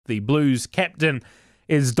The Blues captain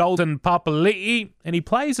is Dalton Papalii, and he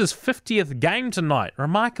plays his 50th game tonight.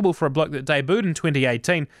 Remarkable for a bloke that debuted in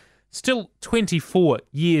 2018. Still 24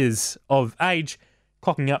 years of age,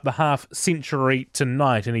 clocking up the half-century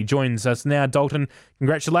tonight. And he joins us now. Dalton,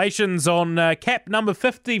 congratulations on cap number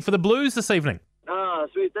 50 for the Blues this evening.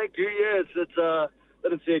 Sweet, thank you. Yeah, it's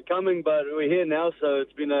didn't see it coming, but we're here now, so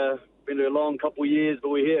it's been a long couple of years, but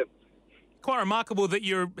we're here. Quite remarkable that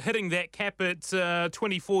you're hitting that cap at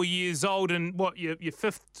 24 years old and your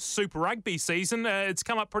fifth Super Rugby season. It's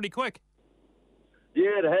come up pretty quick.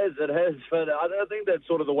 Yeah, it has. But I think that's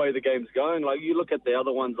sort of the way the game's going. Like, you look at the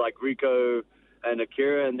other ones like Rico and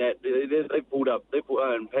Akira, and that they pulled up,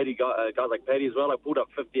 and Paddy, guys like Paddy as well, like pulled up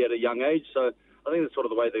 50 at a young age. So I think that's sort of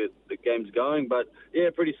the way the game's going. But yeah,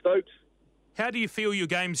 pretty stoked. How do you feel your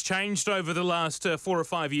game's changed over the last 4 or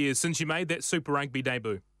 5 years since you made that Super Rugby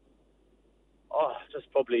debut? Oh, just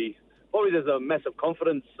probably there's a massive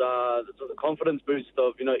confidence, the confidence boost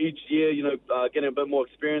of, each year, getting a bit more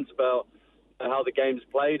experience about how the game's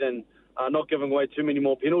played and not giving away too many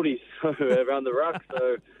more penalties around the ruck.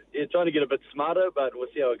 So, yeah, trying to get a bit smarter, but we'll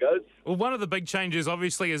see how it goes. Well, one of the big changes,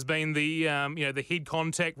 obviously, has been the the head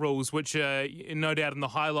contact rules, which no doubt in the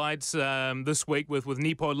highlights this week with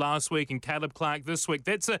Nepo last week and Caleb Clark this week.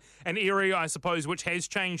 That's an area, I suppose, which has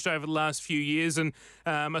changed over the last few years, and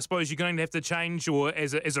I suppose you're going to have to change, or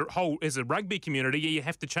as a rugby community, you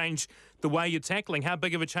have to change the way you're tackling. How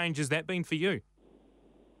big of a change has that been for you?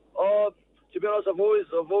 To be honest, I've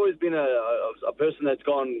always been a person that's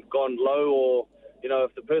gone low, or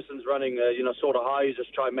if the person's running, sort of high, you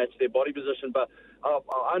just try and match their body position. But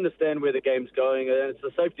I understand where the game's going, and it's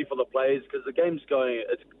the safety for the players because the game's going.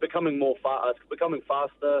 It's becoming it's becoming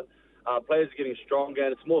faster. Players are getting stronger,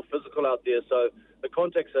 and it's more physical out there. So the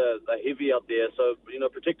contacts are heavy out there. So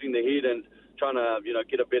protecting the head and trying to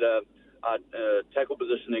get a better tackle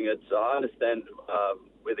positioning. I understand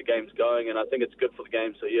where the game's going, and I think it's good for the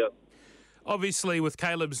game. So yeah. Obviously, with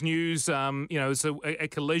Caleb's news, it's a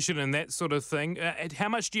collision and that sort of thing. How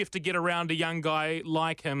much do you have to get around a young guy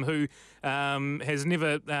like him who has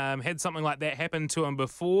never had something like that happen to him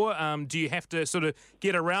before? Do you have to sort of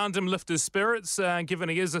get around him, lift his spirits, given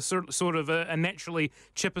he is a sort of a naturally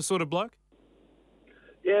chipper sort of bloke?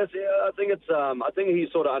 Yes, yeah, I think he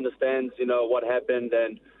sort of understands, what happened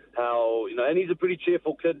and how, and he's a pretty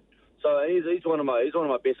cheerful kid. So he's one of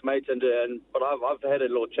my best mates, but I've had a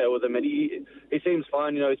little chat with him, and he seems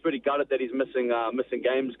fine. He's pretty gutted that he's missing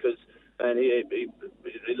games and he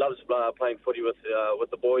loves playing footy with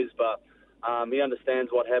the boys, but he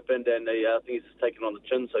understands what happened, and I think he's just taken on the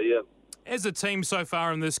chin. So yeah. As a team so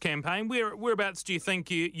far in this campaign, whereabouts do you think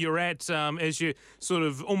you're at as you sort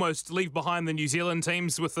of almost leave behind the New Zealand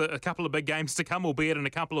teams with a couple of big games to come, albeit in a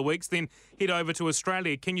couple of weeks, then head over to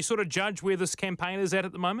Australia? Can you sort of judge where this campaign is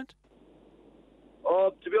at the moment?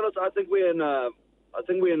 To be honest, I think we're in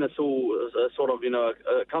a sort of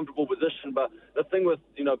a comfortable position. But the thing with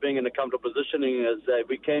being in a comfortable positioning is that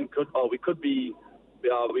we could be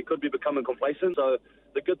becoming complacent. So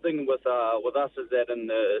the good thing with us is that, and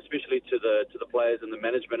especially to the players and the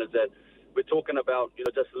management, is that we're talking about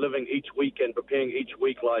just living each week and preparing each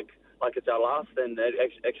week like it's our last, and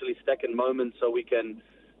actually stacking moments so we can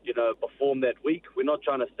perform that week. We're not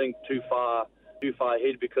trying to think too far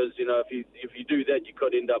ahead, because if you do that, you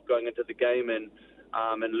could end up going into the game and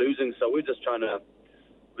losing. So we're just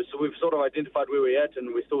we've sort of identified where we're at,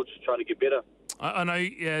 and we're still just trying to get better. I know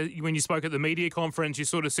when you spoke at the media conference, you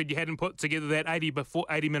sort of said you hadn't put together that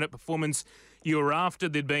 80-minute performance you were after.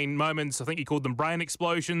 There'd been moments, I think you called them brain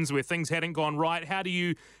explosions, where things hadn't gone right. How do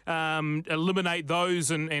you eliminate those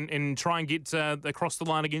and try and get across the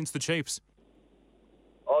line against the Chiefs?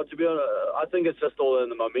 To be honest, I think it's just all in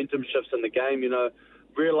the momentum shifts in the game.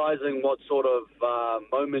 Realizing what sort of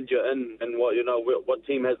moment you're in, and what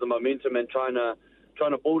team has the momentum, and trying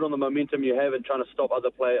to build on the momentum you have, and trying to stop other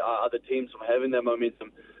teams from having their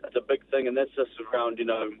momentum. That's a big thing, and that's just around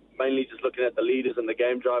mainly just looking at the leaders and the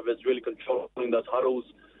game drivers, really controlling those huddles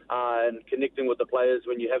and connecting with the players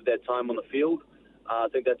when you have that time on the field. I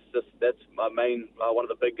think that's my main one of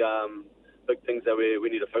the big things that we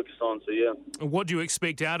need to focus on. So yeah. What do you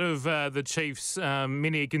expect out of the Chiefs?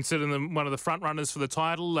 Many consider them one of the front runners for the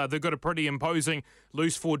title. They've got a pretty imposing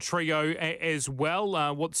loose forward trio as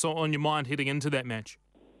well. What's on your mind heading into that match?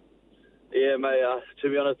 Yeah, mate. To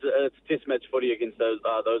be honest, it's test match footy against those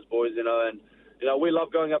boys. And we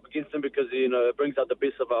love going up against them because it brings out the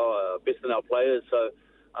best in our players. So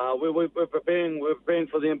we're preparing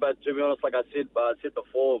for them. But to be honest, like I said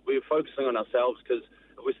before, we're focusing on ourselves, because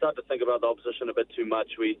if we start to think about the opposition a bit too much,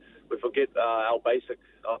 we forget our basic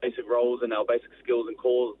roles and our basic skills and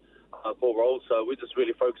calls poor roles. So we're just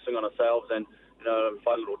really focusing on ourselves and,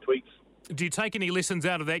 find little tweaks. Do you take any lessons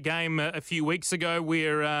out of that game a few weeks ago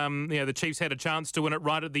where the Chiefs had a chance to win it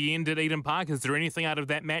right at the end at Eden Park? Is there anything out of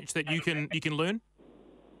that match that you can learn?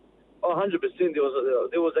 Oh, 100%.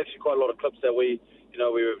 There was actually quite a lot of clips that we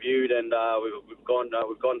reviewed, and we've gone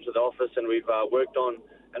to the office and we've worked on,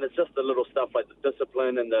 and it's just the little stuff like the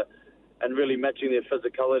discipline and really matching their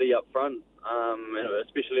physicality up front,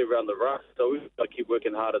 especially around the ruck. So we've got to keep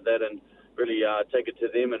working hard at that and really take it to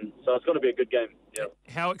them, and so it's going to be a good game. Yeah.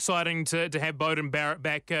 How exciting to have Beauden Barrett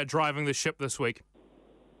back driving the ship this week.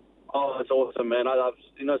 Oh, it's awesome, man.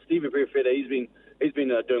 Stevie Brearfetta, he's been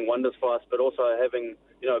doing wonders for us, but also having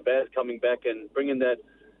Baz coming back and bringing that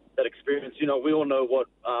experience. We all know what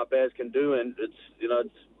Baz can do, and it's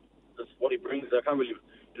what he brings. I can't really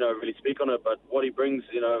really speak on it, but what he brings,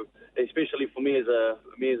 especially for me as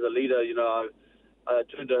a leader, I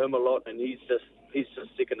turn to him a lot, and he's just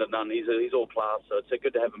second to none. He's all class, so it's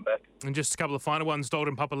good to have him back. And just a couple of final ones.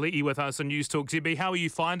 Dalton Papalii with us on News Talk ZB. How are you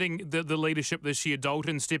finding the leadership this year,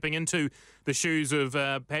 Dalton, stepping into the shoes of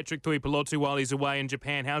Patrick Tuipulotu while he's away in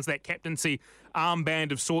Japan? How's that captaincy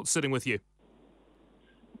armband of sorts sitting with you?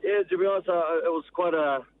 Yeah, to be honest, it was quite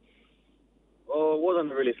it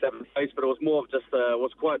wasn't really slap in the face, but it was more of just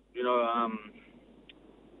was quite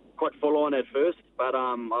quite full on at first. But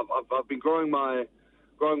I've been growing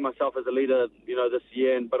myself as a leader, this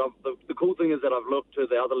year. But the cool thing is that I've looked to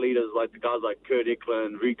the other leaders, like the guys like Kurt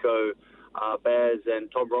Eklund, Rico, Baz,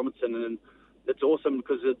 and Tom Robinson, and it's awesome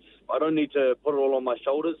because I don't need to put it all on my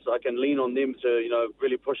shoulders. I can lean on them to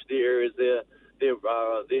really push the areas they're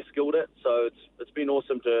skilled at. So it's been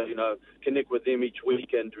awesome to connect with them each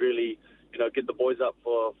week and really get the boys up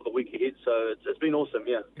for the week ahead. So it's been awesome,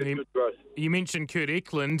 yeah. Good growth. You mentioned Kurt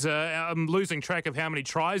Eklund. I'm losing track of how many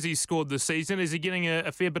tries he's scored this season. Is he getting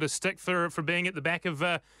a fair bit of stick for being at the back of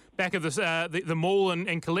the mall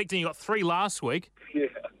and collecting? He got 3 last week.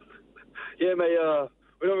 Yeah, mate.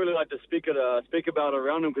 We don't really like to speak about it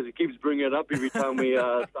around him because he keeps bringing it up every time we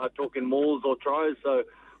start talking malls or tries. So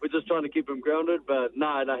we're just trying to keep him grounded. But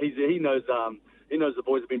he knows. He knows the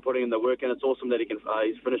boys have been putting in the work, and it's awesome that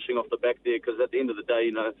he's finishing off the back there, because at the end of the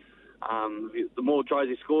day, the more tries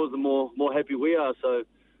he scores, the more happy we are. So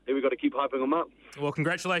we've got to keep hyping him up. Well,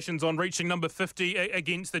 congratulations on reaching number 50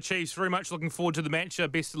 against the Chiefs. Very much looking forward to the match.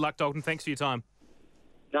 Best of luck, Dalton. Thanks for your time.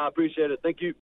 No, I appreciate it. Thank you.